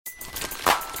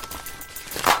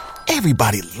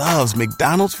Everybody loves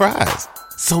McDonald's fries.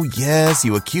 So yes,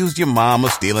 you accused your mom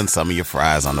of stealing some of your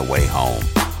fries on the way home.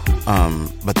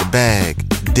 But the bag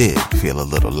did feel a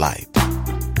little light.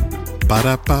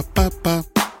 Ba-da-ba-ba-ba.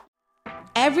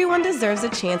 Everyone deserves a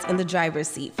chance in the driver's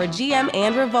seat. For GM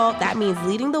and Revolt, that means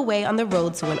leading the way on the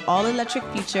road to an all-electric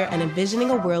future and envisioning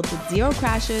a world with zero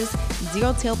crashes,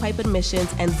 zero tailpipe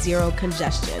emissions, and zero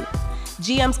congestion.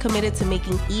 GM's committed to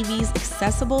making EVs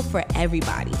accessible for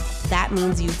everybody. That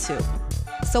means you too.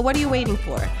 So what are you waiting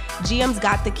for? GM's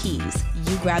got the keys.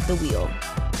 You grab the wheel.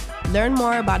 Learn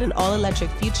more about an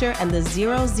all-electric future and the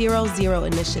 000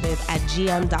 initiative at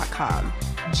gm.com.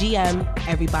 GM,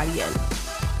 everybody in.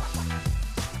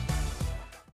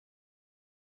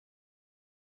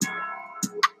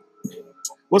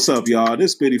 What's up, y'all?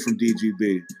 This is Biddy from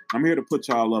DGB. I'm here to put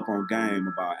y'all up on game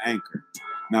about Anchor.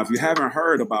 Now, if you haven't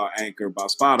heard about Anchor, about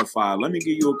Spotify, let me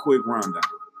give you a quick rundown.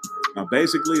 Now,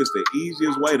 basically, it's the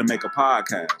easiest way to make a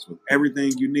podcast with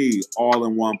everything you need all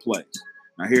in one place.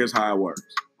 Now, here's how it works.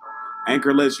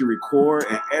 Anchor lets you record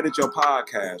and edit your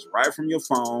podcast right from your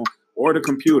phone or the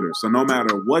computer. So no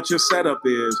matter what your setup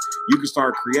is, you can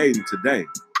start creating today.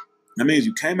 That means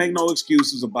you can't make no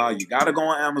excuses about you got to go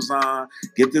on Amazon,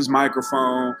 get this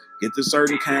microphone, get this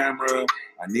certain camera,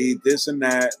 I need this and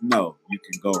that. No, you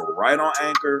can go right on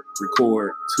Anchor,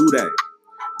 record today.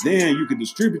 Then you can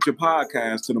distribute your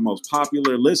podcast to the most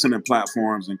popular listening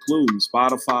platforms, including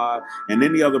Spotify and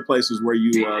any other places where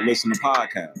you listen to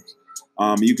podcasts.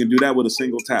 You can do that with a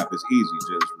single tap. It's easy.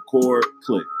 Just record,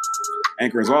 click.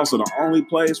 Anchor is also the only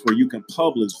place where you can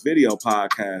publish video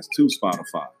podcasts to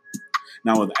Spotify.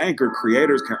 Now, with Anchor,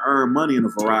 creators can earn money in a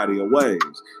variety of ways,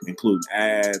 including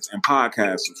ads and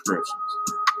podcast subscriptions.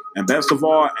 And best of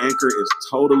all, Anchor is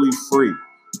totally free.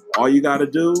 All you got to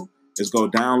do is go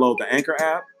download the Anchor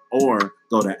app or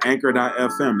go to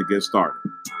anchor.fm to get started.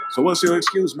 So what's your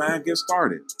excuse, man? Get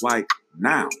started. Like,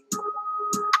 now.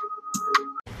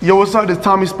 Yo, what's up? This is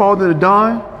Tommy Spalding, the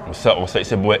Don. What's up?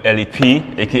 It's your boy LEP,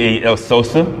 a.k.a. El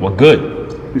Sosa. We're good.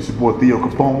 This your boy Theo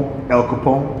Capone, El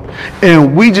Capone.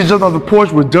 And we just jumped off the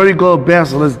porch with Dirty Glove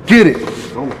Bastard. Let's get it.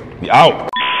 We out.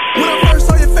 When I first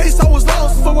saw your face, I was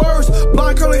lost for words.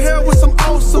 Blonde curly hair with some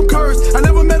awesome curves. I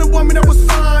never met a woman that was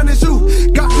fine as you.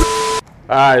 Got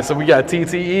all right, so we got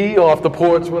TTE off the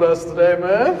porch with us today,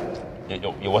 man.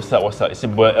 Yo, what's up? It's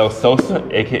your boy El Sosa,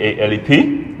 a.k.a.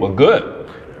 LEP. We're good.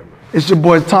 It's your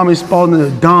boy Tommy Spalding, the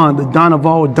Don of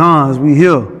all Dons. We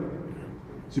here.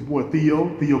 It's your boy Theo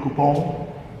Capone.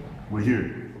 We're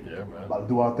here. Yeah, man. About to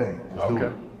do our thing. Let's do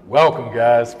it. Welcome,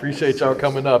 guys. Appreciate y'all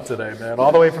coming up today, man.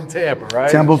 All the way from Tampa,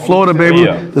 right? Tampa, Florida, baby.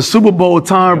 Yeah. The Super Bowl,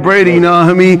 Tom Brady, you know what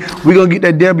I mean? We're going to get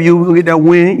that W. We're going to get that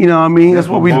win, you know what I mean? That's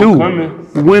what we do.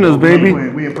 Winners, baby.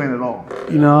 We ain't playing at all.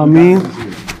 You know what I mean?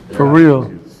 For real.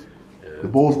 The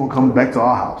Bulls going to come back to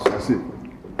our house. That's it.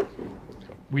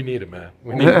 We need it, man.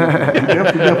 We need it.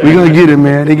 We're going to get it,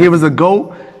 man. They gave us a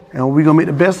GOAT, and we're going to make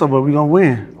the best of it. We're going to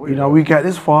win. You know, we got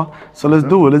this far, so let's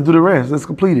do it. Let's do the rest. Let's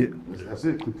complete it. That's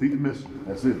it. Complete the mission.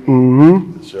 That's it.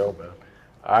 Mm-hmm. Good show, man.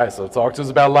 All right, so talk to us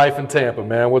about life in Tampa,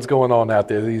 man. What's going on out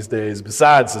there these days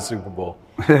besides the Super Bowl?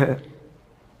 I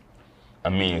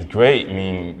mean, it's great. I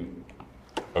mean,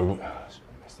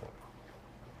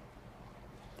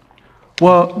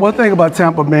 well, one thing about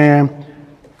Tampa, man,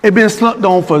 it's been slept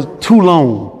on for too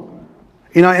long.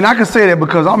 You know, and I can say that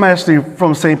because I'm actually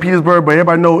from St. Petersburg, but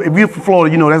everybody know, if you're from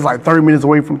Florida, you know that's like 30 minutes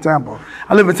away from Tampa.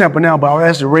 I live in Tampa now, but I was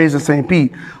actually raised in St.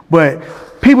 Pete. But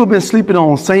people have been sleeping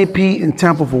on St. Pete and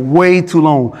Tampa for way too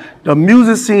long. The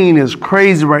music scene is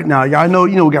crazy right now. Y'all know,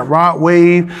 you know, we got Rod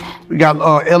Wave, we got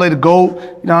LA the GOAT, you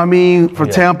know what I mean, for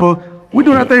Tampa. We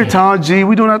doing our thing, Tom G,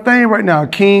 we doing our thing right now.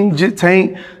 King, Jit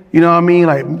Tank, you know what I mean?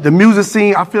 Like the music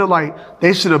scene, I feel like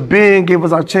they should have been, gave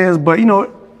us our chance, but you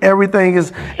know, everything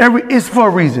is, it's for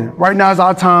a reason. Right now is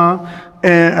our time,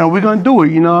 and we're gonna do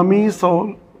it, you know what I mean?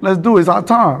 So let's do it, it's our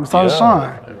time, it's our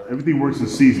shine. Everything works in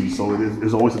season, so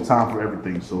there's always a time for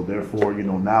everything. So therefore, you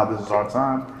know, now this is our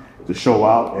time to show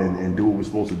out and do what we're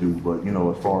supposed to do. But, you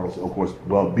know, as far as, of course,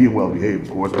 being well behaved,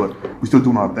 of course, but we're still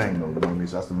doing our thing, though, you know what I mean?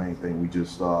 So that's the main thing. We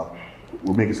just,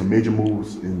 we're making some major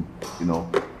moves, and, you know,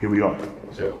 here we are.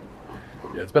 So.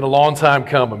 Yeah, it's been a long time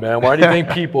coming, man. Why do you think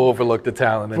people overlooked the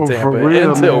talent in Tampa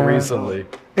real, until man. Recently?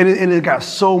 And it got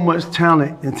so much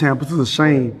talent in Tampa. It's a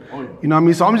shame. You know what I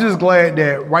mean? So I'm just glad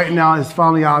that right now it's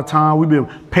finally our time. We've been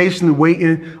patiently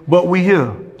waiting, but we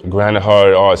here. Grinding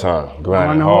hard all the time.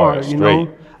 Grinding hard, you straight.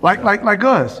 know? Like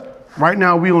us. Right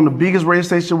now we on the biggest radio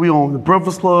station. We on the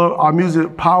Breakfast Club, our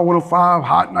music, Power 105,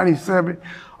 Hot 97.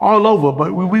 all over.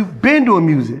 But we've been doing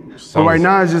music. But right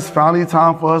now it's just finally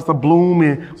time for us to bloom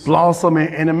and blossom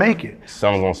and to make it.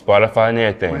 Songs on Spotify and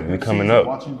everything. We coming up.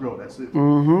 Watch you grow. That's it.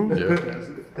 Mm-hmm.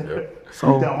 That's it.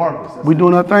 So we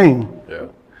doing our thing. Yeah.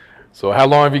 So how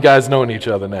long have you guys known each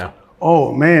other now?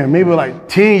 Oh man, maybe like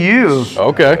 10 years.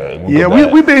 Okay. Yeah,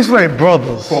 we basically like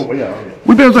brothers.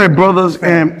 We basically like brothers,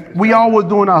 and we always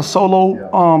doing our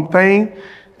solo thing.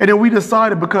 And then we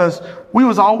decided, because we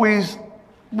was always,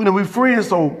 we friends.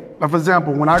 So, like for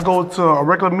example, when I go to a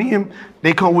regular meeting,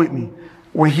 they come with me.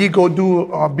 When he go do,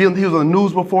 he was on the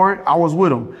news before, I was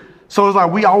with him. So it's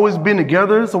like we always been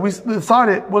together. So we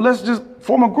decided, well, let's just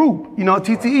form a group.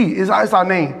 TTE is our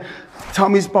name.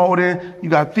 Tommy Spalding, you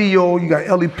got Theo, you got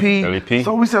LEP.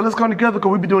 So we said, let's come together because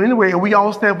we be doing it anyway, and we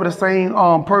all stand for the same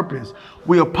purpose.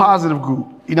 We're a positive group.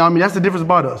 You know what I mean? That's the difference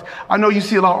about us. I know you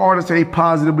see a lot of artists say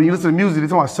positive, but you listen to music, they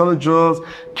talk about selling drugs,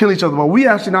 killing each other. But we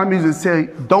actually, in our music, say,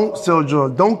 don't sell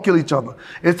drugs, don't kill each other.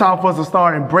 It's time for us to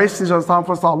start embracing each other. It's time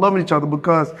for us to start loving each other,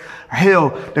 because, hell,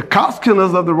 the cops killing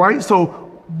us left and right, so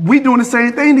we doing the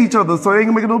same thing to each other, so they ain't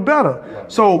gonna make it no better.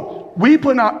 So we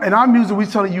putting out, in our music, we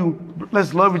telling you,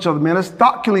 let's love each other, man. Let's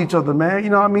stop killing each other, man. You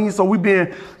know what I mean? So we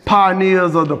being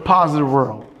pioneers of the positive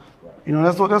world.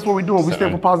 That's what we're doing. We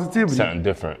stand for positivity. Something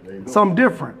different. Something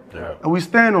different. Yeah. And we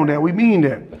stand on that. We mean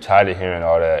that. I'm tired of hearing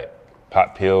all that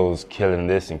pop pills killing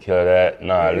this and killing that.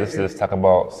 Nah, let's talk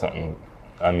about something,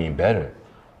 better.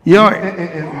 Yeah.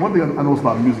 And one thing I know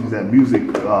about music is that music,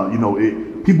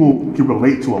 people can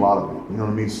relate to a lot of it. You know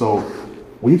what I mean? So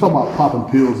when you talk about popping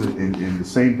pills and the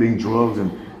same thing, drugs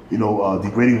and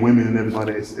degrading women and everything like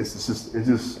that, it's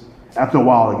just after a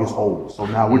while it gets old. So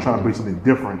now we're trying to bring something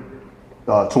different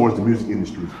towards the music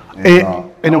industry, and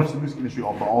not just the music industry,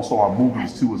 but also our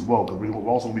movies too as well. Because we'll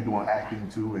also be doing acting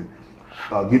too,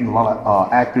 and getting a lot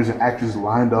of actors and actresses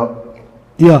lined up.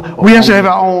 Yeah, we actually have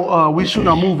our own. We shoot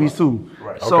our movies too.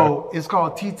 Right. So it's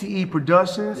called TTE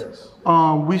Productions. Yes.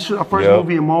 We shoot our first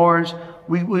movie in March.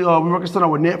 We working still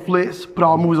with Netflix. Put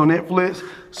all our movies on Netflix.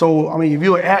 So if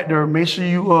you're an actor, make sure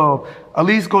you at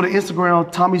least go to Instagram,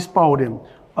 Tommy Spalding.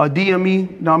 DM me.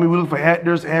 We look for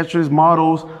actors, actresses,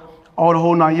 models, all the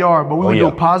whole 9 yards. But we do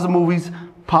positive movies,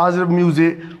 positive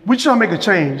music. We try to make a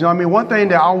change. One thing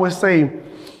that I always say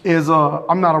is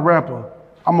I'm not a rapper.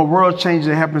 I'm a world changer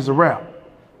that happens to rap.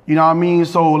 You know what I mean?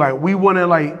 So we want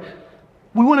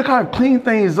to kind of clean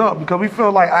things up, because we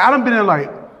feel like I done been in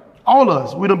all of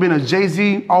us. We done been in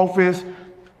Jay-Z office.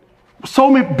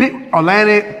 So many big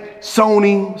Atlantic,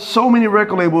 Sony, so many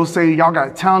record labels say y'all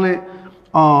got talent.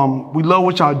 We love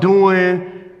what y'all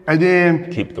doing, and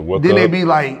then keep the work then up. They be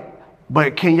like,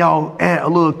 but can y'all add a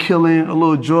little killing, a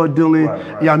little drug dealing,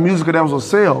 y'all music that was a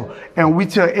sell? And we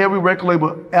tell every record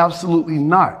label, absolutely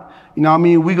not. We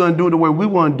gonna do it the way we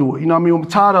want to do it. I'm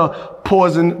tired of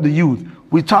poisoning the youth.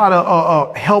 We tired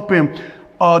of helping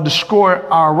destroy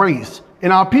our race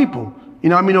and our people.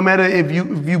 No matter if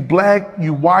you black,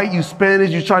 you white, you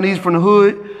Spanish, you Chinese from the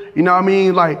hood.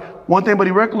 One thing about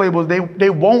the record labels, they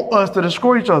want us to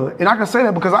destroy each other. And I can say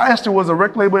that because I actually was a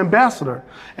record label ambassador,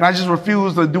 and I just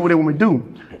refused to do what they want me to do.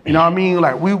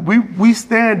 We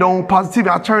stand on positivity.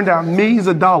 I turned down millions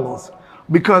of dollars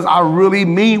because I really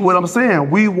mean what I'm saying.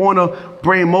 We want to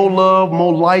bring more love,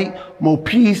 more light, more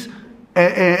peace,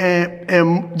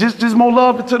 and just more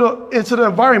love into the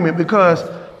environment. Because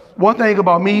one thing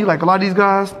about me, a lot of these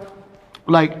guys,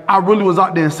 I really was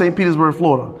out there in St. Petersburg,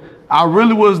 Florida. I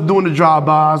really was doing the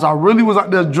drive-bys. I really was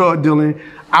out there drug dealing.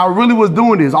 I really was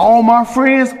doing this. All my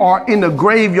friends are in the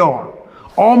graveyard.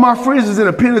 All my friends is in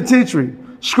the penitentiary,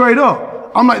 straight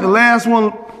up. I'm like the last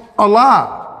one alive,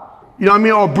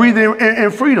 or breathing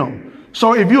in freedom.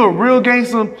 So if you're a real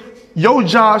gangster, your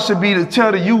job should be to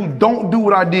tell you, don't do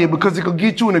what I did, because it could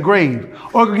get you in the grave,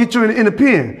 or it could get you in the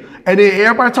pen. And then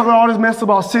everybody talking all this mess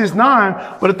about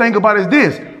 6ix9ine, but the thing about it is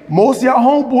this: most of y'all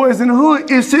homeboys in the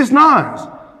hood is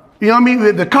 6ix9ines.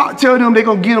 If the cop tell them they're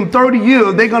going to get them 30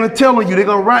 years, they're going to tell on you, they're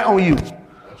going to write on you.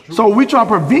 So we try to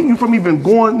prevent you from even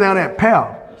going down that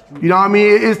path.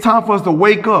 It's time for us to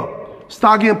wake up.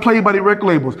 Stop getting played by the record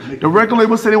labels. The record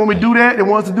labels say they want me to do that, they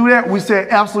want us to do that. We said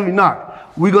absolutely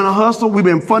not. We're going to hustle. We've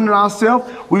been funding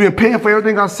ourselves. We've been paying for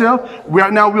everything ourselves.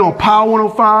 Right now we're on Power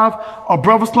 105, a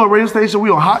Brothers Club radio station.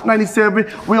 We're on Hot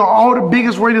 97. We're on all the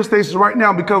biggest radio stations right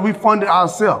now because we funded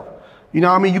ourselves.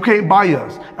 You can't buy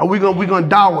us. And we're gonna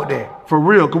die with that, for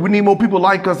real, because we need more people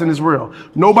like us in this world.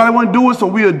 Nobody want to do it, so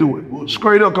we'll do it.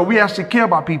 Straight up, because we actually care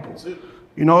about people.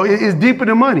 It's deeper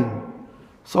than money.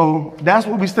 So that's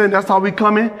what we stand, that's how we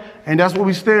come in, and that's what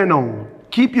we stand on.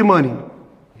 Keep your money.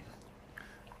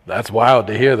 That's wild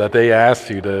to hear that they asked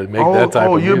you to make that type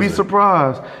of music. You'll be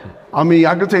surprised. I mean,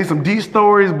 I could tell you some deep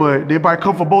stories, but they probably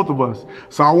come for both of us.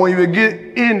 So I won't even get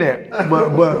in that.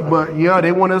 But yeah,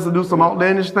 they want us to do some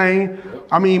outlandish thing.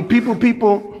 I mean, people.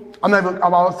 I'm about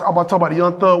to talk about the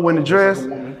Young Thug wearing the dress,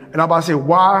 and I'm about to say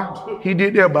why he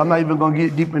did that, but I'm not even gonna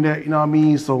get deep in that. You know what I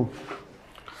mean? So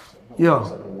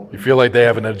yeah. You feel like they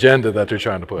have an agenda that they're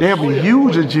trying to push. They have a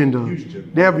huge agenda.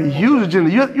 They have a huge agenda.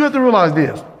 You have to realize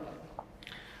this.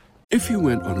 If you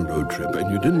went on a road trip and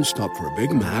you didn't stop for a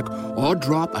Big Mac or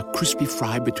drop a crispy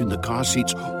fry between the car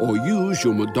seats or use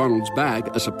your McDonald's bag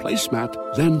as a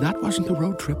placemat, then that wasn't a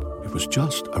road trip. It was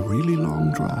just a really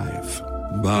long drive.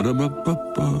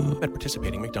 Ba-da-ba-ba-ba. At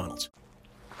participating McDonald's.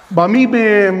 By me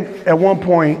being, at one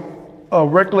point, a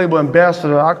record label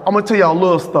ambassador, I'm going to tell y'all a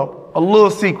little stuff, a little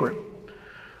secret.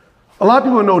 A lot of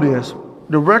people know this.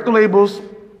 The record labels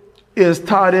is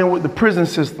tied in with the prison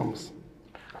systems.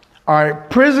 All right,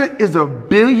 prison is $1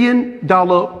 billion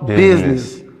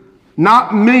business.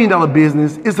 Not $1 million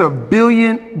business. It's $1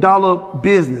 billion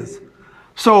business.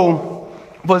 So,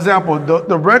 for example,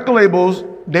 the record labels,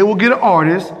 they will get an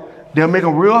artist, they'll make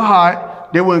him real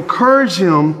hot, they will encourage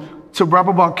him to rap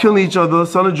about killing each other,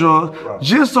 selling drugs,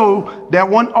 just so that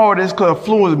one artist could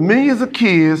influence millions of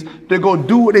kids to go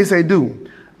do what they say do.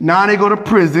 Now they go to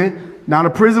prison. Now the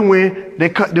prison win, they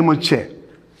cut them a check.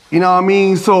 You know what I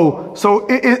mean? So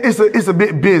it's a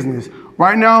big business.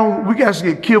 Right now, we can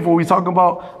actually get killed for what we're talking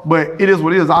about, but it is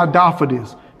what it is. I die for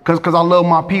this because I love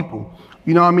my people.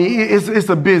 You know what I mean? It's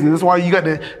a business. That's why you got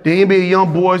the NBA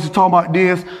young boys who talk about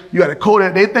this. You got the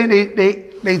Kodak. They think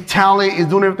they talent is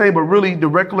doing everything, but really the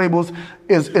record labels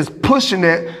is pushing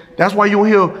that. That's why you don't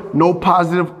hear no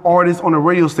positive artists on the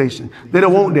radio station. They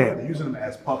don't want that. They're using them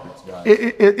as puppets, guys.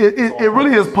 It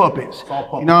really is puppets.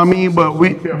 You know what I mean?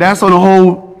 But that's on a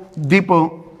whole deeper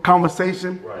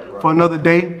conversation for another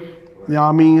day. You know what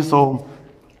I mean? So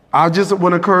I just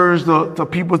want to encourage the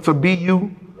people to be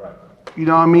you. You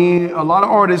know what I mean? A lot of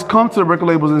artists come to the record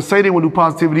labels and say they want to do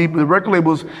positivity, but the record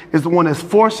labels is the one that's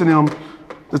forcing them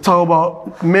to talk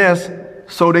about mess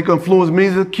so they can influence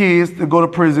millions of kids to go to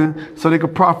prison so they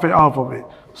can profit off of it.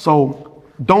 So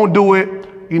don't do it.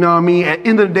 You know what I mean? At the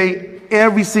end of the day,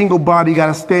 every single body got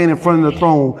to stand in front of the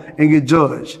throne and get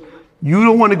judged. You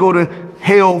don't want to go to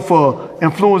hell for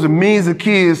influencing millions of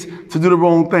kids to do the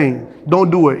wrong thing. Don't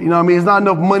do it. You know what I mean? It's not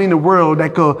enough money in the world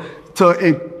that could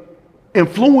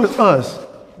influence us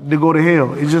to go to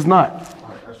hell. It's just not.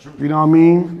 That's true. You know what I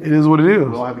mean? It is what it is.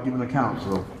 We all have to give an account,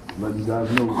 so let you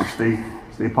guys know.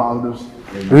 Stay positive.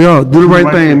 Yeah, do the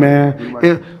right thing,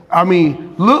 man. I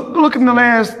mean, look in the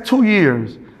last 2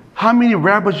 years, how many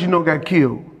rappers you know got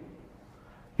killed?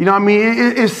 You know what I mean?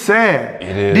 It's sad.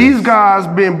 It is. These guys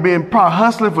been probably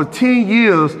hustling for 10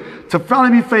 years to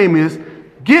finally be famous,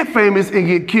 get famous, and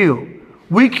get killed.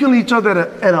 We kill each other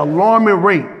at an alarming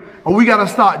rate. And we got to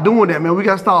start doing that, man. We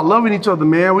got to start loving each other,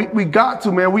 man. We got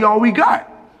to, man. We all we got.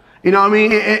 You know what I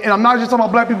mean? And I'm not just talking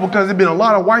about black people because there's been a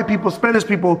lot of white people, Spanish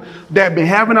people that been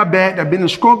having our back, that been in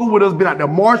struggle with us, been out there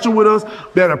marching with us,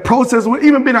 been at a protest with,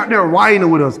 even been out there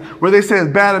rioting with us, whether they say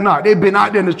it's bad or not. They've been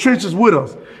out there in the trenches with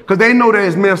us because they know that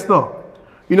it's messed up.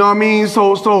 You know what I mean?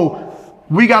 So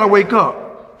we got to wake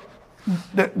up.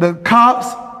 The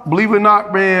cops, believe it or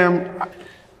not, man,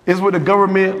 it's with the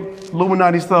government,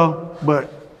 Illuminati stuff,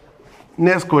 but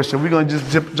next question, we're going to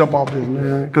just jump off this,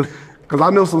 man, because I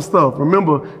know some stuff.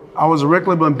 Remember, I was a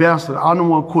record label ambassador. I don't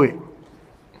want to quit.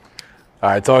 All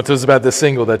right, talk to us about the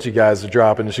single that you guys are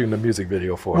dropping and shooting a music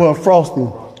video for. Well, Frosty.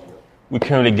 We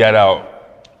currently got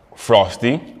out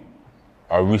Frosty,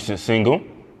 our recent single.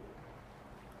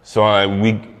 So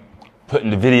we putting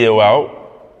the video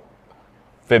out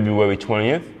February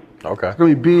 20th. Okay. It's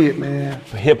going to be big, man.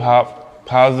 Hip hop,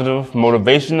 positive,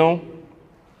 motivational,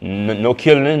 no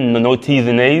killing, no T's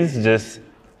and A's, just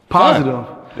positive.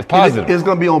 Fun. It's positive. It's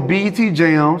going to be on BET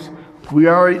Jams. They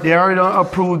already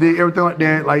approved it, everything like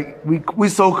that. Like we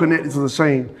so connected to the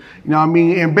same. You know what I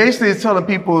mean? And basically it's telling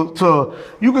people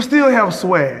you can still have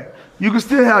swag. You can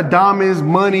still have diamonds,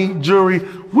 money, jewelry.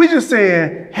 We just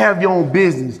saying have your own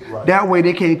business. Right. That way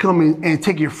they can't come in and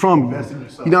take it from you.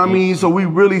 You know what I mean? So we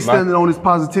really standing on this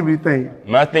positivity thing.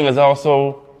 My thing is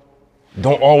also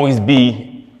don't always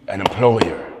be an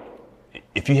employer.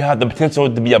 If you have the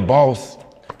potential to be a boss,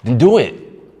 then do it.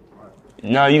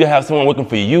 Now you have someone working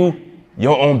for you,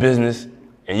 your own business,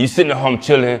 and you sitting at home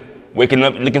chilling, waking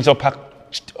up, looking so pocket.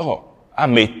 Oh, I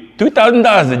made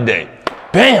 $3,000 a day.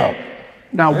 Bam!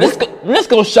 Now let's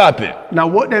go shopping. Now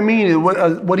what that means is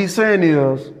what he's saying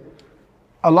is,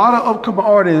 a lot of upcoming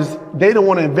artists they don't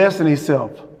want to invest in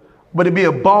themselves, but to be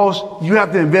a boss, you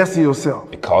have to invest in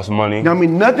yourself. It costs money. You know what I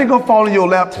mean? Nothing gonna fall in your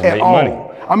lap at all. Money.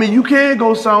 I mean, you can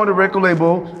go sign with a record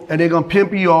label and they're gonna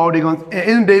pimp you all. They're gonna, at the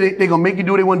end of the day, they're gonna make you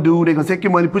do what they want to do. They're gonna take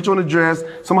your money, put you on a dress,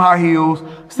 some high heels,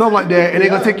 stuff like that, and they're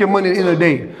gonna take your money at the end of the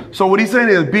day. So what he's saying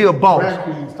is be a boss.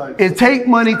 It take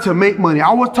money to make money.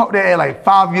 I was taught that at like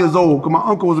 5 years old because my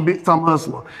uncle was a big time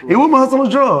hustler. He wasn't hustling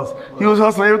drugs. He was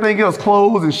hustling everything else,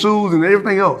 clothes and shoes and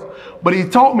everything else. But he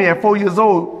taught me at 4 years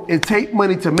old, it take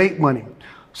money to make money.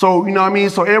 So, you know what I mean?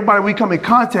 So everybody we come in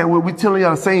contact with, we telling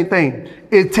y'all the same thing.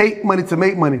 It take money to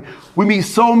make money. We meet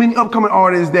so many upcoming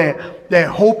artists that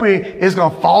hoping it's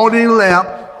gonna fall in their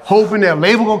lap, hoping that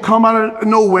label gonna come out of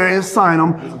nowhere and sign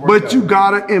them. But you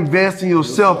gotta invest in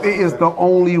yourself. It is the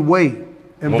only way.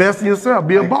 Invest in yourself,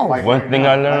 be a boss. One thing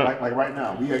I learned. Like right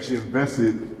now, we actually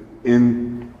invested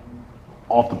in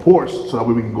off the porch so that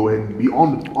way we can go ahead and be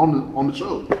on the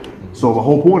show. So the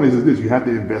whole point is this: you have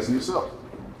to invest in yourself.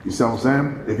 You see what I'm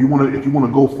saying? If you want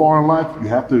to go far in life, you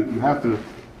have to,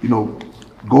 you know,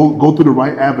 go through the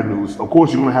right avenues. Of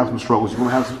course, you're gonna have some struggles. You're gonna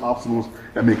have some obstacles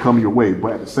that may come your way,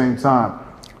 but at the same time,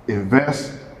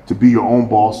 invest to be your own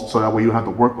boss, so that way you don't have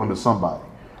to work under somebody.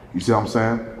 You see what I'm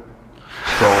saying?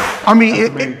 So I mean, that's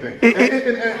the main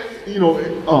thing. You know,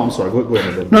 I'm sorry. Go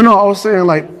ahead. No, I was saying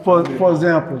like for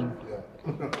example,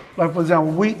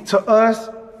 to us,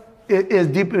 it is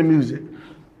deeper than music.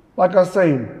 Like I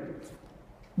say,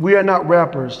 we are not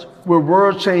rappers. We're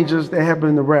world changers that happen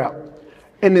in the rap.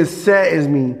 And it saddens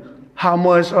me how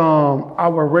much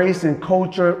our race and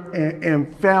culture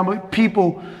and family,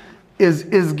 people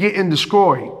is getting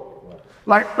destroyed.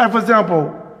 Like for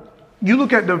example, you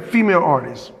look at the female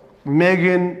artists,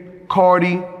 Megan,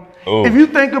 Cardi. Oh. If you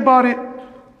think about it,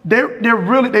 they're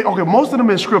really, okay, most of them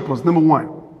been strippers, number one.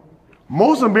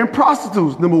 Most of them been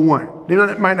prostitutes, number one. They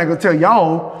might not gonna tell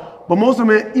y'all, but most of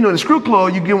them, you know, the strip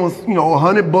club, you give them, you know,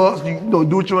 $100, you know,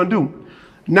 do what you want to do.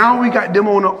 Now we got them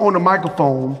on the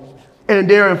microphone, and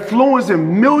they're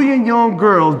influencing million young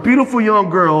girls, beautiful young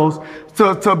girls,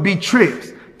 to be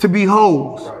tricks, to be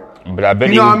hoes. But I bet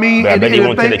you know what I mean? But I bet they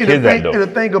won't tell the kids that though. And the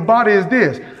thing about it is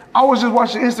this: I was just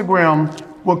watching Instagram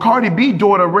where Cardi B's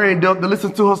daughter ran up to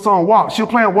listen to her song WAP. She was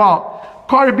playing WAP.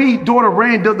 Cardi B's daughter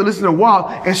ran up to listen to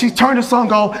WAP, and she turned the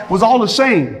song off. Was all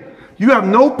ashamed. You have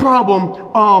no problem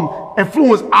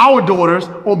influence our daughters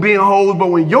on being hoes,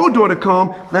 but when your daughter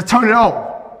come, let's turn it off.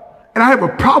 And I have a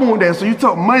problem with that. So you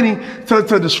took money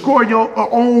to destroy your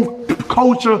own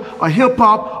culture or hip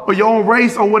hop or your own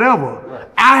race or whatever. Right.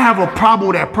 I have a problem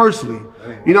with that personally.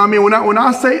 You know what I mean? When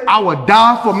I say I would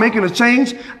die for making a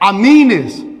change, I mean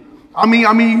this. I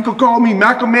mean you could call me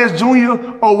Malcolm X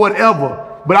Jr. or whatever.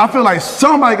 But I feel like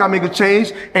somebody got to make a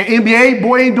change. And NBA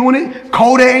boy ain't doing it.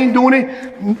 Kodak ain't doing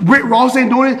it. Rick Ross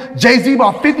ain't doing it. Jay-Z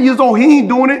about 50 years old, he ain't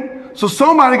doing it. So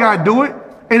somebody got to do it.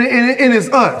 And it's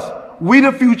us. We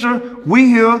the future. We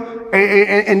here.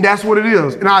 And that's what it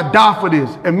is. And I die for this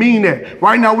and mean that.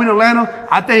 Right now we in Atlanta.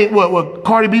 I think what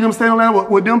Cardi B them stay in Atlanta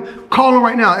with them. Call them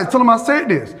right now and tell them I said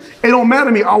this. It don't matter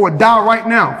to me. I would die right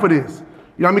now for this.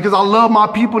 You know what I mean? Because I love my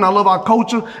people and I love our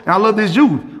culture and I love this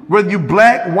youth. Whether you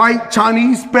black, white,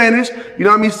 Chinese, Spanish, you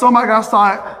know what I mean? Somebody got to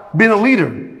start being a leader.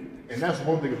 And that's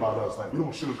one thing about us. Like, we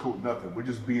don't sugarcoat nothing. We're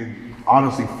just being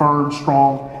honestly firm,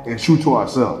 strong, and true to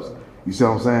ourselves. You see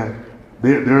what I'm saying?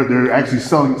 They're actually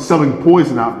selling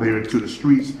poison out there to the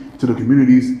streets, to the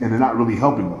communities, and they're not really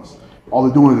helping us. All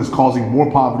they're doing is causing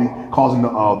more poverty, causing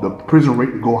the prison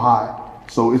rate to go high.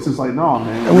 So it's just like, no,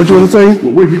 man. And what you want to say?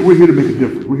 We're here to make a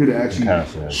difference. We're here to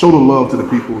actually show the love to the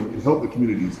people and help the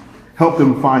communities. Help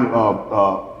them find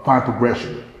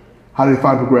progression. How do they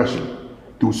find progression?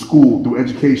 Through school, through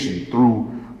education,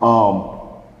 through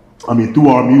our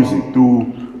music, through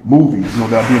movies, you know,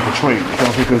 that are being portrayed.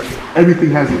 Because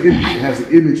everything has an image. It has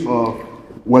an image of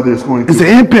whether it's going to. It's an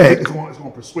impact. It's going to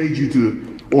persuade you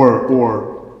to,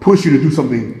 or push you to do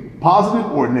something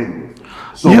positive or negative.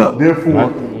 So therefore,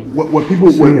 what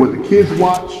the kids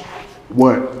watch,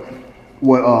 what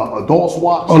adults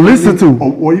watch or listen to,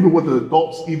 or even what the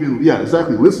adults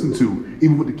listen to,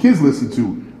 even what the kids listen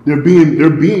to, they're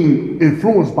being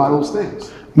influenced by those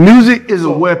things. Music is a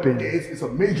weapon. It's a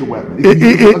major weapon.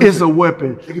 It's a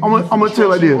weapon. I'm gonna tell you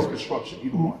like this.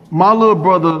 My little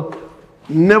brother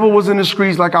never was in the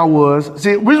streets like I was.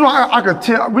 See, reason why I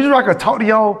could talk to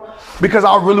y'all, because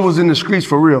I really was in the streets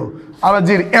for real. I done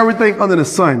did everything under the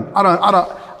sun.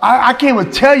 I can't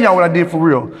even tell y'all what I did for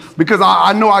real, because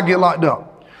I know I get locked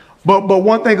up. But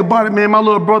one thing about it, man, my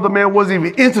little brother, man, wasn't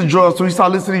even into drugs, so he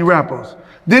started listening to these rappers.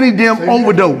 Then he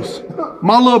overdosed.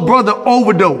 My little brother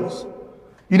overdosed.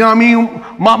 You know what I mean?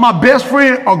 My best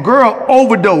friend, a girl,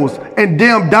 overdosed and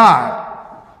died.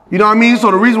 You know what I mean? So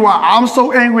the reason why I'm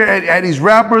so angry at these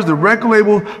rappers, the record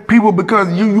label people,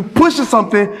 because you pushing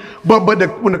something, but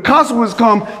when the consequences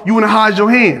come, you want to hide your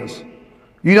hands.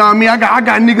 You know what I mean? I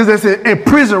got niggas that's in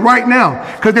prison right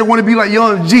now because they want to be like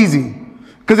Young Jeezy.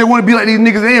 Because they want to be like these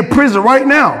niggas. They in prison right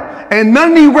now. And none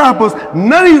of these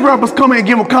rappers come in and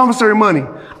give them commissary money.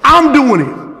 I'm doing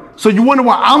it. So you wonder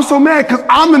why I'm so mad? Because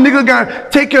I'm the nigga that got to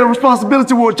take care of the responsibility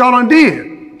for what y'all done did.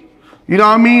 You know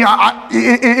what I mean?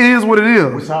 It is what it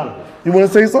is. You want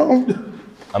to say something?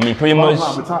 I mean, pretty much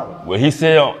what he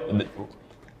said,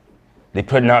 they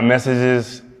putting out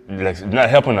messages, like, not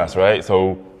helping us, right?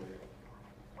 So,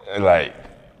 like,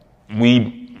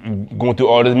 we going through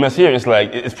all this mess here, it's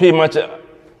like, it's pretty much a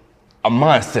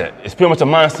mindset. It's pretty much a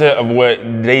mindset of what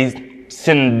they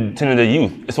send to the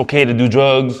youth. It's okay to do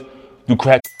drugs, do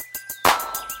crack.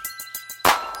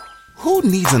 Who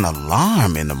needs an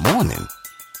alarm in the morning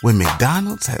when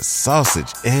McDonald's has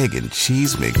sausage, egg, and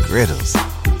cheese McGriddles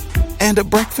and a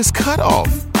breakfast cutoff?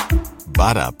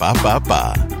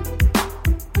 Ba-da-ba-ba-ba.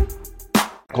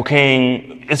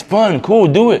 Cocaine, it's fun, cool,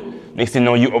 do it. Next thing you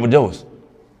know, you overdose.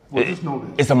 Well, just know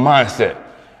this. It's a mindset.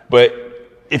 But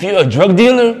if you're a drug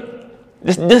dealer,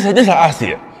 this is how I see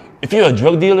it. If you're a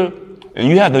drug dealer and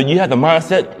you have the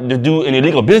mindset to do an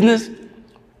illegal business,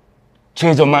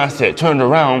 change your mindset, turn it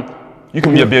around. You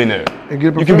can be a billionaire.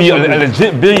 You can be a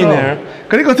legit billionaire. Because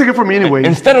they're going to take it from you anyway.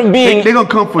 Instead of being they're gonna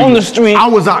come for on you. The street. I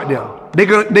was out there.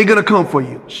 They're gonna come for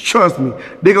you. Trust me.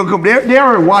 They're gonna come. They're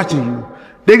already watching you.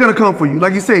 They're gonna come for you.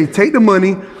 Like you say, take the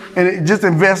money and just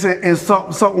invest it in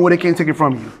something where they can't take it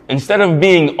from you. Instead of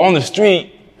being on the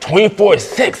street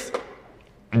 24/6,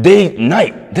 day and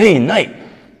night,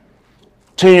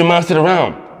 turn your mindset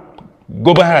around.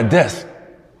 Go behind a desk.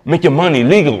 Make your money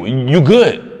legal. You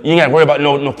good. You ain't got to worry about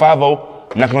no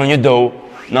 5-0 knocking on your door.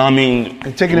 No, I mean,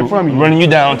 and taking it from you, running you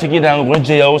down, taking you down, go to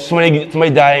jail. Somebody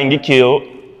die and get killed.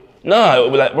 Nah,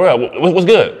 like, bro, what's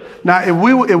good? Now, if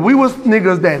we was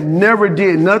niggas that never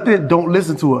did nothing, don't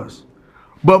listen to us.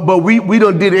 But we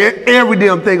done did every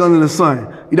damn thing under the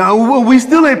sun. You know, we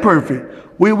still ain't perfect.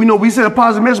 We know we said a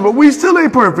positive message, but we still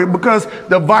ain't perfect because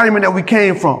the environment that we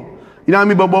came from. You know what I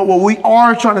mean? But what we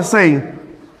are trying to say,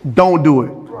 don't do it.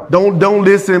 Right. Don't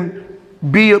listen.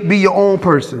 Be your own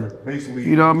person. Basically,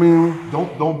 you know what I mean?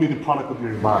 Don't be the product of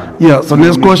your environment. Yeah. So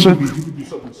next question. You can do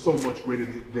something so much greater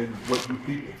than what you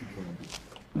think that you can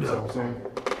do. You know what I'm saying?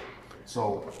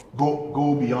 So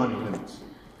go beyond your limits.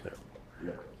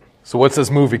 Yeah. So what's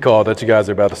this movie called that you guys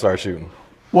are about to start shooting?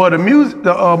 Well, the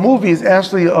movie is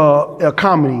actually a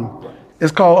comedy.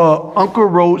 It's called Uncle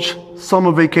Roach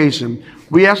Summer Vacation.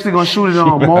 We actually gonna shoot it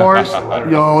on Mars.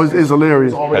 Yo, it's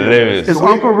hilarious. Hilarious. It's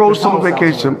Uncle Roach Summer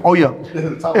Vacation. Oh yeah.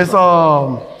 It's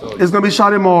gonna be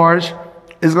shot in Mars.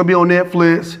 It's gonna be on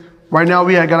Netflix. Right now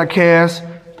we got a cast.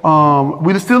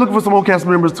 We're still looking for some more cast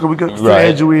members so we could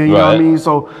add you in. You know what I mean?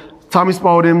 So Tommy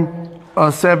Spalding,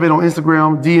 7 on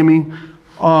Instagram, DM me.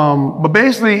 But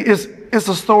basically it's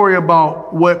a story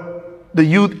about what the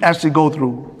youth actually go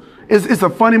through. It's a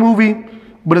funny movie.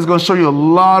 But it's gonna show you a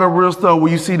lot of real stuff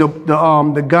where you see the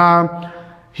guy,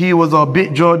 he was a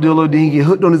big drug dealer, then he get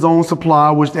hooked on his own supply,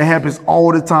 which that happens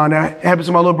all the time. That happens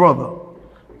to my little brother.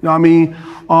 You know what I mean?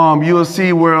 You'll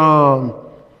see where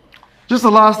just a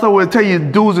lot of stuff will tell you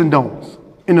do's and don'ts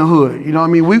in the hood. You know what I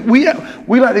mean?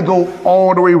 We like to go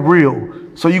all the way real.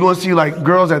 So you're gonna see like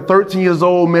girls at 13 years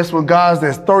old mess with guys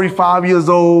that's 35 years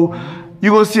old.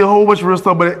 You're gonna see a whole bunch of real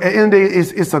stuff, but at the end of the day,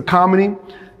 it's a comedy.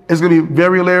 It's gonna be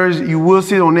very hilarious. You will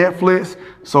see it on Netflix.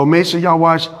 So make sure y'all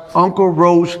watch Uncle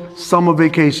Roach Summer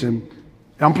Vacation.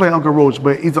 I'm playing Uncle Roach,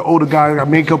 but he's an older guy, got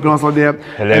makeup and stuff like that.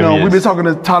 Hilarious. And we've been talking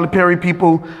to Tyler Perry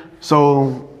people.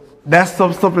 So that's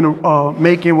stuff in the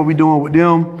making, what we're doing with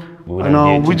them.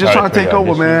 And we just trying to take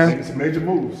over, man. It's major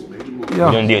moves. Yeah.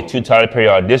 We're gonna get 2 Tyler Perry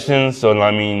auditions. So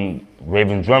I mean,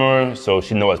 Raven drummer, so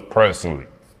she knows us personally.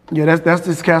 Yeah, that's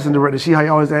this casting director. She how you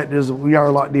always act. We are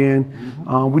locked in.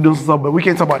 We doing some stuff, but we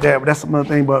can't talk about that. But that's another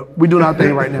thing. But we doing our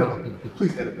thing right now.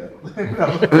 Please edit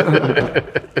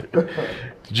that.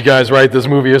 Did you guys write this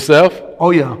movie yourself?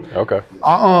 Oh yeah. Okay.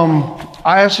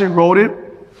 I actually wrote it.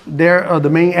 They're the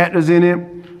main actors in it.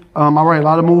 I write a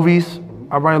lot of movies.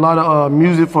 I write a lot of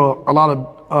music for a lot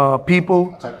of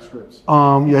people. Type scripts.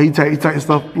 Yeah, he type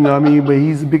stuff. You know what I mean? But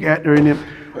he's a big actor in it.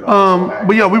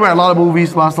 But yeah, we write a lot of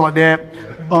movies, a lot of stuff like that.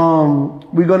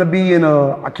 We're gonna be in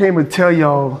I can't even tell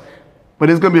y'all, but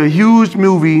it's gonna be a huge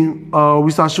movie.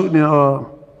 We start shooting in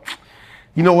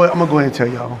you know what? I'm gonna go ahead and tell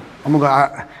y'all. I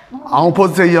don't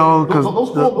supposed to tell y'all because don't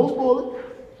spoil it.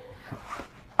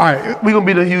 All right, we're gonna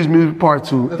be the huge movie part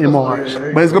 2 in March,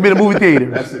 but it's gonna be the movie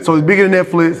theater, so it's bigger than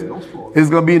Netflix. It's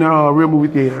gonna be in a real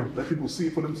movie theater. Let people see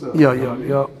it for themselves. Yeah.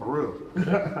 For real.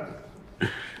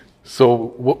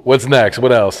 So what's next?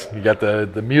 What else? You got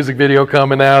the music video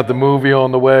coming out, the movie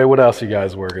on the way. What else are you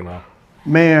guys working on?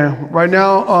 Man, right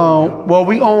now, well,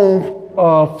 we own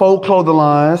 4 clothing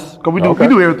lines, because we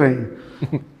do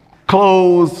everything.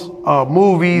 Clothes,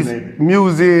 movies,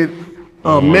 music,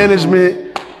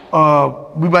 management.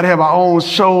 We about to have our own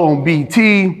show on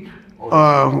BT.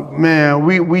 Man,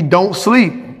 we don't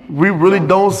sleep. We really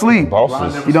don't sleep.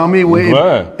 Bosses. You know what I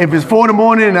mean? If it's 4 in the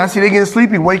morning and I see they getting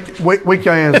sleepy, wake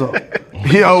your ass up.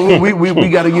 You know, we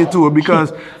got to get to it,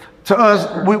 because to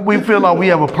us, we feel like we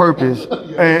have a purpose,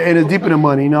 and it's deeper than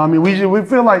money. You know what I mean?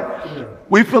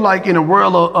 We feel like in a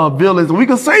world of villains, and we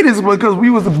can say this because we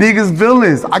was the biggest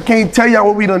villains. I can't tell y'all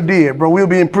what we done did, bro. We'll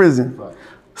be in prison.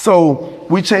 So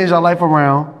we changed our life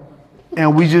around,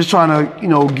 and we just trying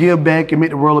to, give back and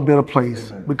make the world a better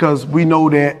place, because we know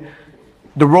that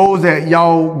the roads that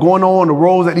y'all going on, the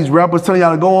roads that these rappers telling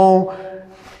y'all to go on,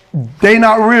 they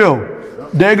not real.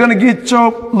 They're gonna get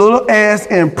your little ass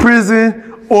in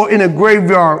prison or in a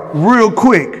graveyard real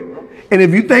quick. And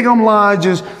if you think I'm lying,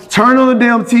 just turn on the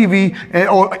damn TV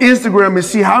or Instagram and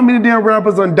see how many damn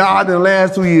rappers done died in the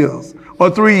last 2 years or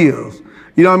 3 years.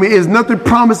 You know what I mean? It's nothing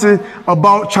promising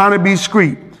about trying to be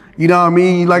street. You know what I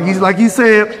mean? Like he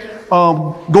said,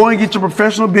 go and get your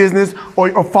professional business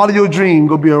or follow your dream.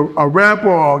 Go be a rapper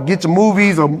or get your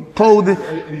movies or clothing.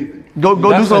 Go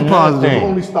do something positive. You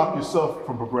only stop yourself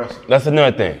from progressing. That's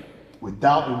another thing. With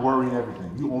doubt and worry and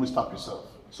everything, you only stop yourself.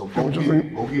 So go get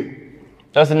it. Go get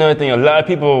it. That's another thing. A lot of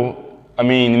people, I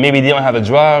mean, maybe they don't have the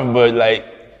drive, but like,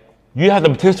 you have the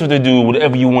potential to do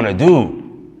whatever you want to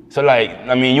do. So like,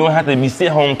 I mean, you don't have to be sit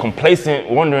home complacent,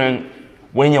 wondering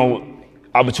when your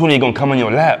opportunity gonna come in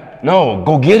your lap. No,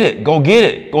 go get it. Go get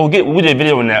it. Go get. We did a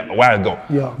video on that a while ago.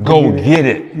 Yeah. Go get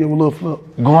it. Give a little flip.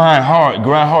 Grind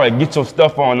hard. Get your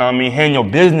stuff on. I mean, handle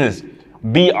your business.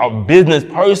 Be a business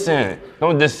person.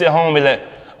 Don't just sit home and be like,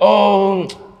 oh,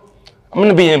 I'm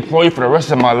gonna be an employee for the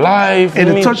rest of my life. And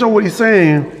to touch on what he's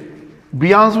saying,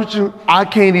 be honest with you, I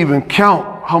can't even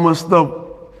count how much stuff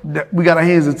that we got our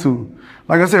hands into.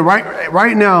 Like I said,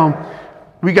 right now,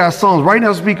 we got songs. Right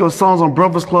now, speak of songs on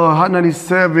Breakfast Club, Hot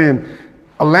 97,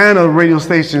 Atlanta radio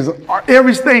stations,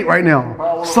 every state right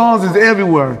now. Songs is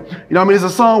everywhere. You know what I mean? It's a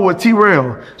song with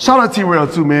T-Rail. Shout out T-Rail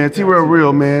too, man. T-Rail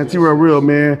real, man. T-Rail real,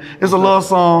 man. It's a love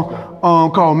song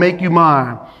called Make You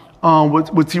Mine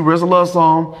with T-Rail. It's a love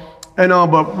song. And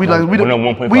but we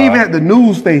even had the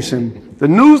news station. The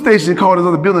news station called us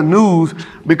up to build the news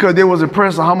because they was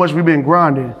impressed with how much we've been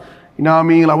grinding. You know what I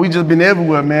mean? Like we just been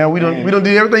everywhere, man. We don't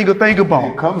do everything you could think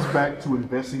about. It comes back to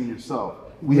investing in yourself.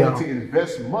 We had to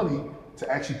invest money to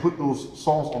actually put those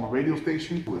songs on the radio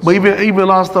station. But even a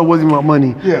lot of stuff wasn't about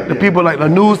money. People like the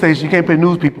news station, you can't pay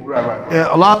news people. Right.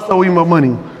 Yeah, a lot of stuff wasn't about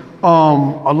money.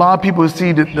 A lot of people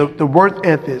see the work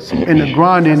ethics and the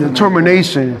grinding and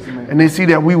determination, and they see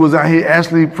that we was out here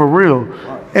actually for real.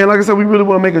 And like I said, we really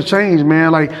want to make a change,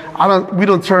 man. Like we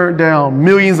done turned down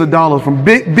millions of dollars from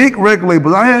big record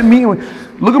labels. I had a meeting with,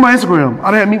 look at my Instagram.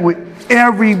 I had a meeting with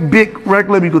every big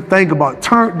record label you could think about.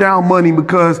 Turned down money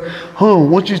because,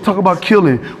 once you talk about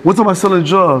killing, once about selling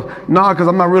drugs, nah, because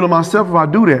I'm not real to myself if I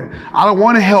do that. I don't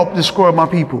want to help destroy my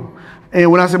people. And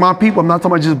when I say my people, I'm not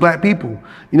talking about just black people.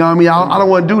 You know what I mean? I don't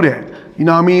want to do that. You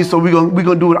know what I mean? So we're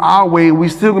gonna do it our way, and we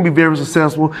still gonna be very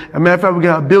successful. As a matter of fact, we can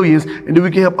have billions, and then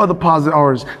we can help other positive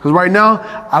artists. Because right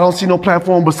now, I don't see no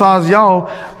platform besides y'all.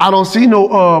 I don't see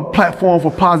no platform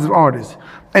for positive artists,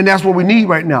 and that's what we need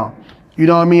right now. You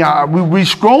know what I mean? We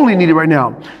strongly need it right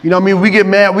now. You know what I mean? We get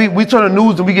mad. We turn the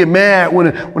news and we get mad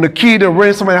when a kid that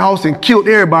ran somebody's house and killed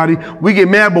everybody. We get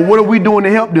mad, but what are we doing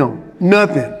to help them?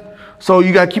 Nothing. So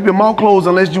you got to keep your mouth closed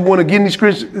unless you want to get in these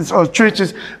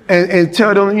trenches and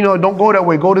tell them, don't go that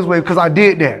way, go this way, because I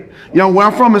did that. You know, where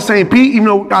I'm from in St. Pete, even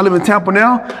though I live in Tampa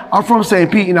now, I'm from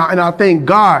St. Pete, and I thank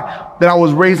God that I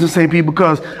was raised in St. Pete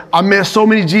because I met so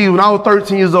many G's when I was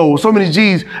 13 years old. So many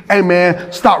G's, hey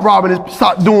man, stop robbing this,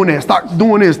 stop doing that, stop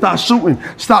doing this, stop shooting,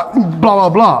 stop blah, blah,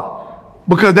 blah,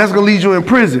 because that's going to lead you in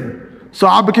prison. So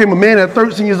I became a man at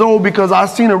 13 years old because I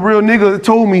seen a real nigga that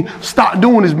told me, stop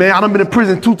doing this, man. I done been in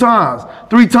prison 2 times,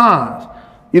 3 times.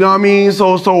 You know what I mean?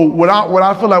 So what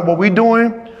I feel like what we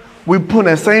doing, we putting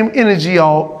that same energy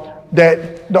out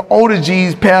that the older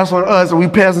G's pass on us and we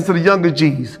pass it to the younger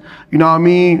G's. You know what I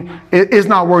mean? It's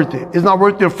not worth it. It's not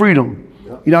worth their freedom.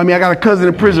 You know what I mean? I got a cousin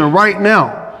in prison right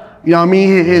now. You know what I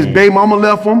mean? His baby mama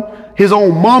left him. His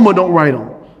own mama don't write him.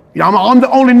 You know, I'm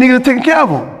the only nigga taking care of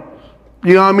him.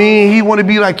 You know what I mean? He want to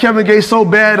be like Kevin Gates so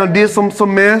bad and did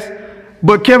some mess.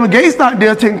 But Kevin Gates not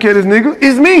there taking care of this nigga.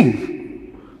 It's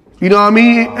me. You know what I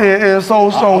mean? And so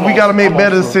we got to make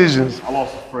better decisions. I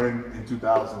lost a friend in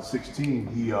 2016.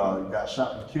 He got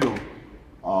shot and killed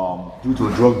due to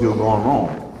a drug deal going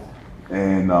wrong.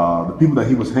 And the people that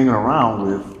he was hanging around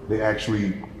with, they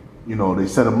actually, they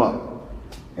set him up.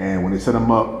 And when they set him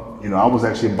up, I was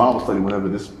actually in Bible study whenever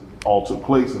this all took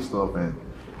place and stuff. And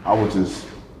I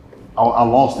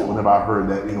lost it whenever I heard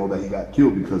that, that he got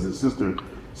killed, because his sister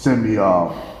sent me a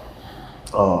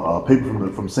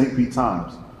paper from St. Pete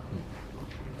Times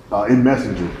in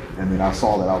Messenger. And then I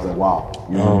saw that, I was like, wow.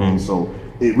 You know what I mean? So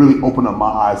it really opened up my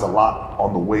eyes a lot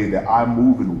on the way that I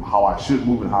move and how I should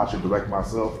move and how I should direct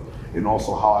myself. And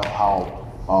also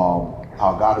how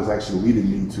God is actually leading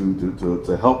me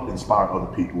to help inspire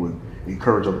other people and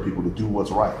encourage other people to do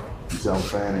what's right. You see what I'm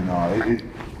saying? And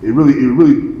it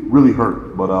really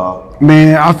hurt. But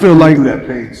man, I feel like through that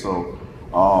pain. So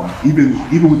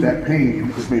even with that pain,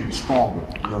 it just made me stronger.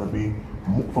 You know what I mean?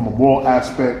 From a moral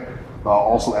aspect,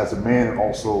 also as a man, and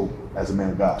also as a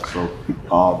man of God. So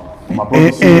my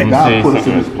brother said, God put us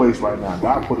in this place right now.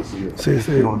 God put us here.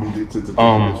 You know what I mean? To this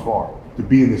far. To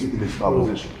be in this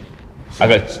position. So, I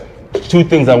got two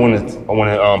things I want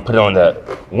to put on that.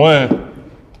 One,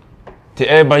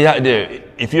 to everybody out there,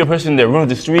 if you're a person that runs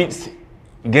the streets,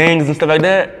 gangs and stuff like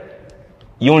that,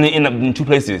 you only end up in two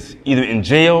places, either in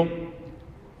jail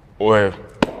or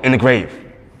in the grave.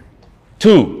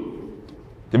 Two,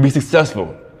 to be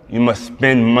successful, you must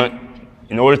spend money.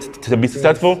 In order to be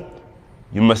successful,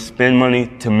 you must spend money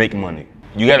to make money.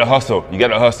 You gotta hustle.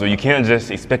 You can't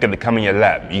just expect it to come in your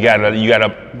lap. You gotta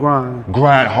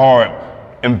grind hard.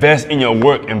 Invest in your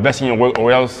work,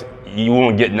 or else you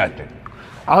won't get nothing.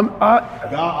 God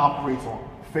operates on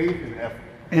faith and effort.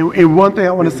 And one thing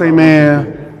I want to say,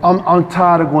 man, I'm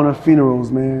tired of going to funerals,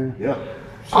 man. Yeah.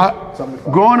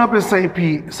 Growing up in St.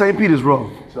 Pete is rough.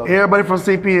 Everybody from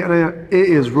St. Pete, it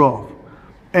is rough.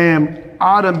 And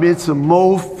I done been to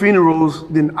more funerals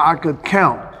than I could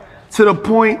count. To the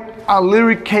point I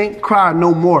literally can't cry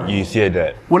no more. You said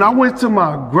that. When I went to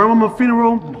my grandmama's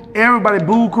funeral, everybody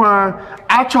boo crying.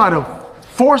 I try to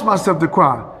force myself to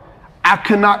cry. I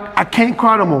can't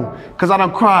cry no more, because I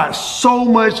done cried so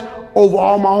much over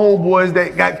all my homeboys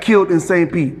that got killed in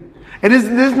St. Pete. And this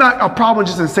is not a problem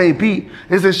just in St. Pete.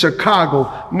 It's in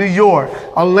Chicago, New York,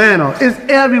 Atlanta. It's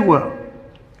everywhere.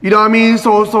 You know what I mean?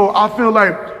 So I feel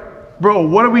like, bro,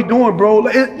 what are we doing, bro?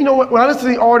 You know what? When I listen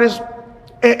to the artists,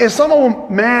 and some of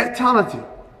them mad talented,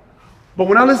 but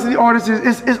when I listen to the artists,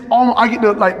 it's almost, I get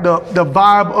the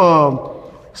vibe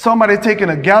of somebody taking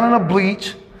a gallon of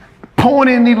bleach,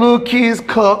 pouring it in these little kids'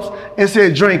 cups, and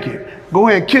said, drink it. Go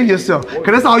ahead and kill yourself,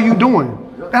 because that's all you doing.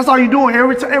 That's all you doing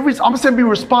every time. I'm saying be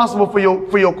responsible for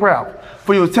your craft,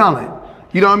 for your talent.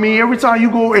 You know what I mean? Every time you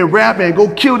go and rap and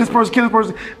go kill this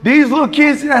person, these little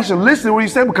kids actually listen to what you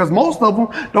say, because most of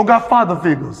them don't got father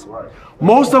figures.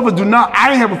 Most of us do not. I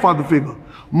didn't have a father figure.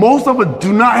 Most of us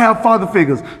do not have father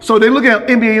figures. So they look at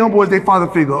NBA YoungBoy as their father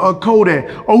figure, or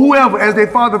Kodak, or whoever as their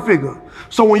father figure.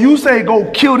 So when you say go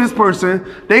kill this person,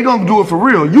 they gonna do it for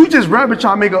real. You just rapping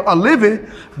trying to make a living,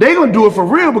 they gonna do it for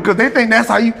real, because they think that's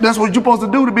what you're supposed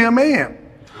to do to be a man.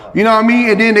 You know what I mean?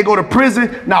 And then they go to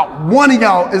prison. Not one of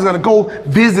y'all is gonna go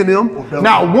visit them.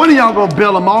 Not one of y'all gonna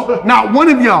bail them out. Not one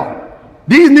of y'all.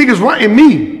 These niggas running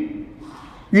me.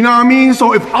 You know what I mean?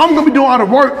 So if I'm gonna be doing all the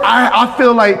work, I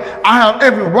feel like I have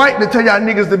every right to tell y'all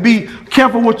niggas to be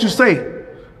careful what you say.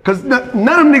 Cause none of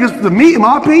them niggas, to me, in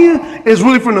my opinion, is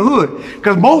really from the hood.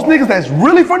 Cause most niggas that's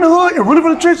really from the hood and really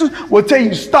from the trenches will tell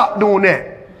you stop doing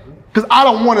that. Cause I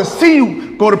don't wanna see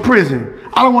you go to prison.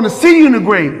 I don't wanna see you in the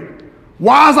grave.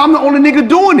 Why is I'm the only nigga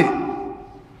doing it?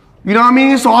 You know what I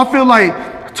mean? So I feel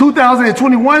like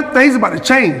 2021, things about to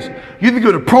change. You either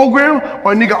go to program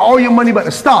or nigga, all your money about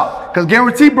to stop. Cause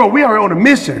guarantee, bro, we are on a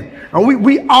mission. And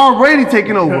we already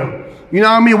taking over. You know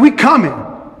what I mean? We coming.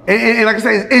 And like I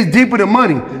say, it's deeper than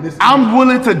money. I'm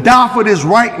willing to die for this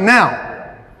right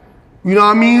now. You know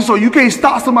what I mean? So you can't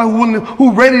stop somebody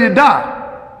who ready to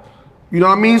die. You know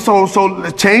what I mean? So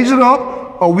change it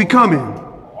up or we coming.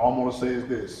 All I'm gonna say is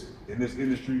this. In this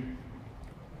industry,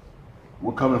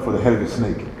 we're coming for the head of the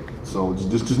snake. So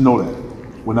just know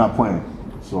that. We're not playing.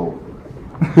 So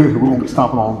we're gonna be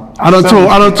stomping on. I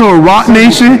done told Rock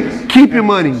Nation, keep your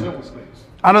money.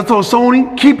 I done told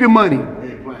Sony, keep your money.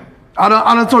 I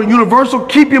done told Universal,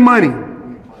 keep your money.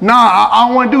 Nah, I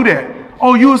don't want to do that.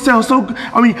 Oh, you sound so good.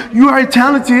 I mean, you are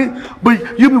talented,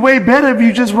 but you'd be way better if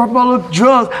you just rub all the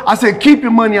drugs. I said, keep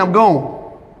your money, I'm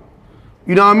gone.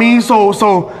 You know what I mean? So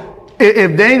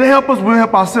if they ain't gonna help us, we'll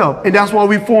help ourselves. And that's why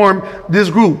we formed this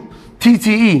group, TTE.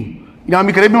 You know what I mean?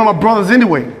 Because they been my brothers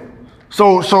anyway.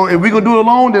 So if we gonna do it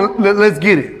alone, then let's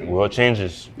get it. World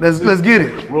changes. Let's get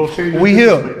it. World changes. We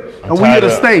here. And we here to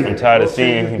stay. I'm tired of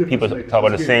seeing people talk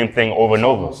about the same thing over and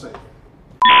over.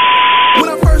 When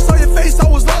I first saw your face, I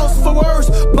was lost for words.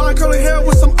 Blonde curly hair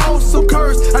with some awesome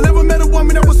curves. I never met a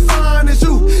woman that was fine as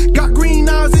you. Got green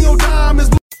eyes and your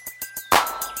diamonds.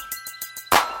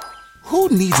 Who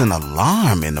needs an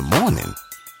alarm in the morning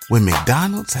when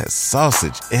McDonald's has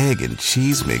sausage, egg, and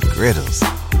cheese McGriddles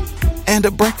and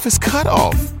a breakfast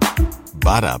cutoff?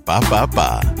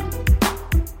 Ba-da-ba-ba-ba.